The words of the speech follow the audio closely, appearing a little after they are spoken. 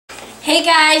Hey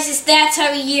guys, it's that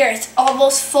time of year. It's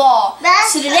almost fall.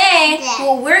 So today,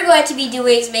 what we're going to be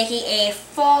doing is making a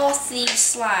fall themed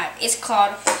slime. It's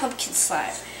called pumpkin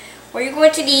slime. What you're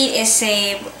going to need is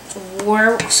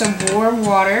some warm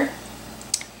water,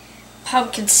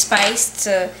 pumpkin spice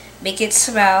to make it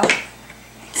smell,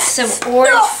 some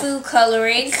orange food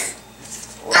coloring,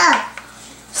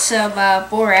 some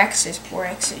borax. There's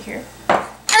borax in here.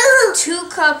 2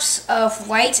 cups of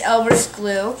white Elmer's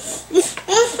glue,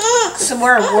 some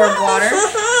more warm water.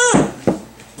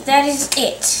 That is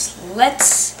it.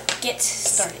 Let's get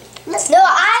started. No,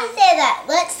 I say that.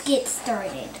 Let's get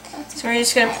started. So we're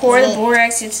just going to pour the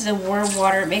borax into the warm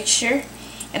water mixture,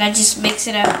 and I just mix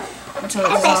it up until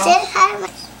it's dissolved.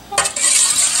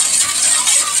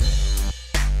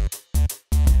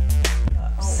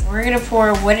 We're going to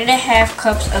pour 1.5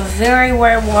 cups of very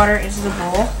warm water into the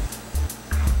bowl.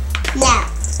 Now.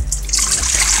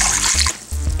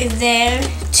 And then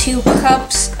 2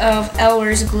 cups of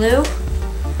Elmer's glue.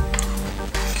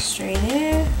 Straight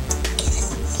in.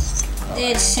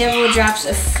 Then several drops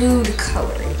of food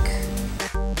coloring.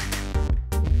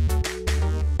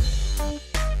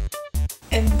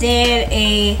 And then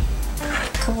a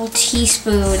couple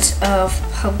teaspoons of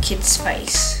pumpkin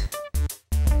spice.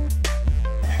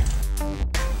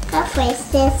 Go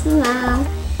fix this, Mom.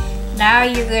 Now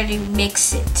you're going to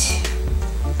mix it.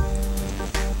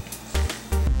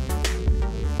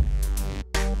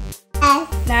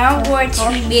 Now I'm going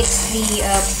to mix the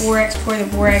pour the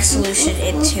borax solution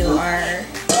into our.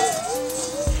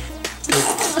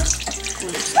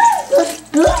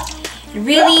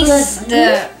 Really,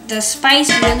 the spice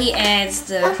really adds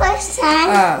the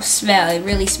smell. It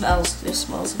really smells. It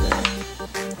smells good.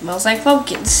 It smells like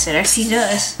pumpkins. It actually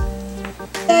does.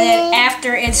 And then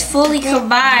after it's fully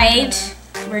combined,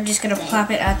 we're just gonna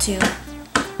plop it onto that.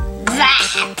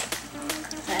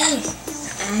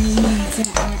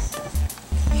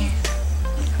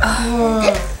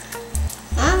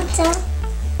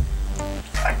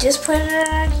 I just put it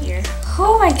on here.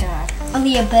 Oh my god.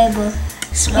 Only a bubble.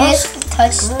 Smells Just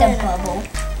touch good. the bubble.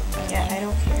 Yeah, I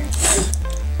don't care.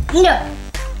 No.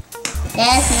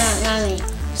 That's not yummy.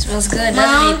 Smells good,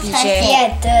 doesn't it, PJ?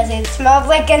 Yeah, it does. It smells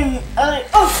like a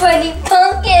funny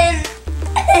pumpkin.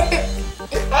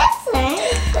 That's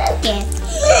nice pumpkin.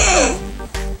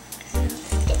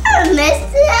 I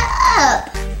messed it up.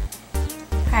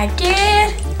 I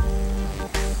did.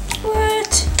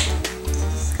 What?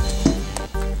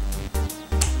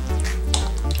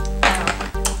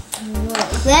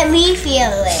 Let me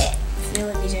feel it. Feel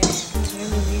it, PJ. It's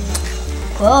really weird.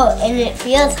 Whoa, and it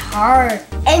feels hard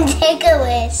and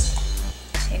ticklish.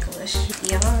 Ticklish.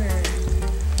 Yarn.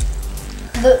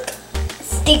 Look,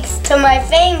 sticks to my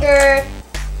finger.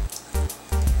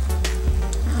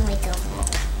 Oh my god.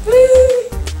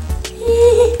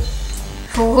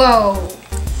 Whoa.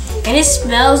 And it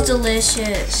smells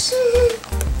delicious.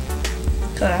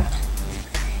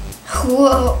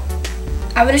 Whoa.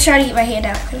 I'm gonna try to get my hand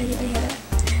out. Can I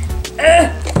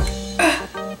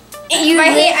get my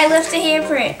hand out? I left a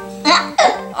handprint.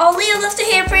 Oh, Leo left a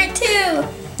handprint too.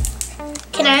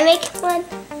 Can I make one?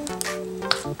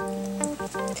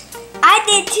 I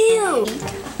did too.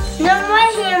 No, my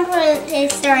handprint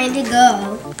is starting to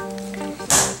go.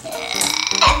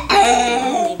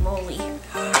 Holy moly.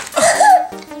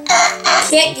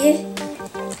 Can't get it.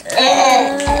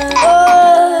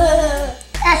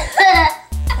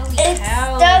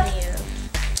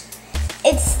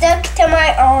 It's stuck to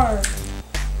my arm.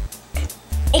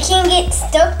 It can get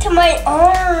stuck to my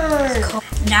arm.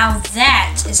 Now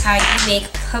that is how you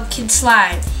make pumpkin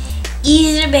slime.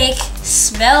 Easy to make,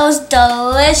 smells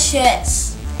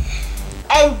delicious,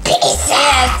 and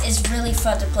it's really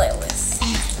fun to play with.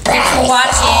 Thanks for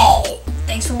watching.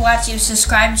 Thanks for watching.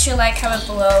 Subscribe, share, like, comment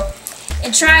below,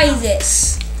 and try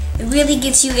this. It really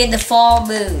gets you in the fall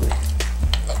mood.